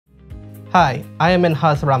Hi, I am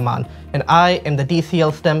Minhaz Rahman, and I am the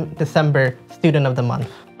DCL STEM December Student of the Month.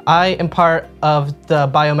 I am part of the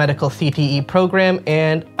Biomedical CTE program,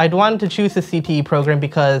 and I'd wanted to choose the CTE program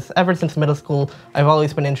because ever since middle school, I've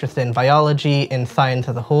always been interested in biology and science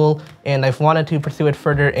as a whole, and I've wanted to pursue it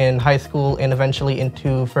further in high school and eventually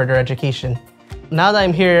into further education. Now that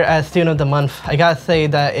I'm here as Student of the Month, I gotta say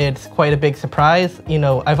that it's quite a big surprise.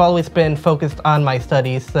 I've always been focused on my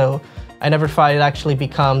studies, so I never thought I'd actually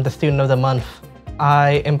become the Student of the Month.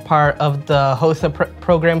 I am part of the HOSA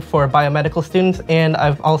program for biomedical students, and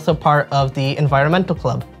I'm also part of the environmental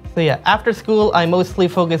club. So yeah, after school, I mostly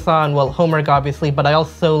focus on, homework obviously, but I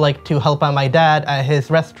also like to help out my dad at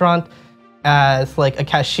his restaurant as a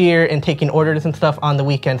cashier and taking orders and stuff on the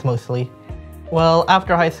weekends mostly. Well,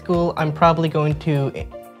 after high school, I'm probably going to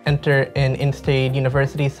enter an in-state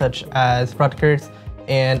university such as Rutgers,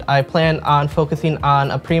 and I plan on focusing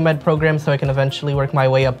on a pre-med program so I can eventually work my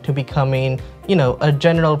way up to becoming, a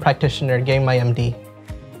general practitioner, getting my MD.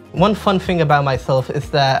 One fun thing about myself is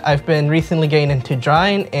that I've been recently getting into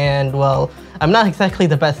drawing, and I'm not exactly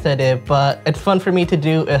the best at it, but it's fun for me to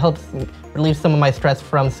do. It helps relieve some of my stress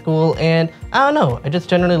from school, and I don't know, I just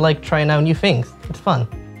generally like trying out new things. It's fun.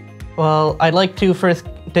 Well, I'd like to first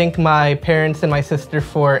thank my parents and my sister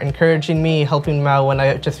for encouraging me, helping me out when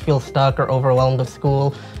I just feel stuck or overwhelmed with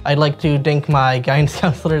school. I'd like to thank my guidance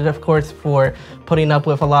counselors, of course, for putting up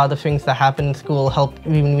with a lot of the things that happen in school,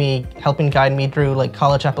 helping guide me through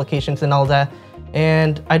college applications and all that.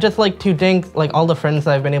 And I'd just like to thank all the friends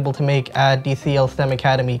that I've been able to make at DCL STEM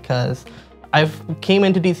Academy, because I've came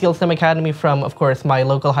into DCL STEM Academy from, of course, my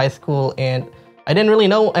local high school, and I didn't really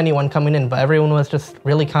know anyone coming in, but everyone was just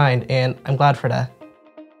really kind, and I'm glad for that.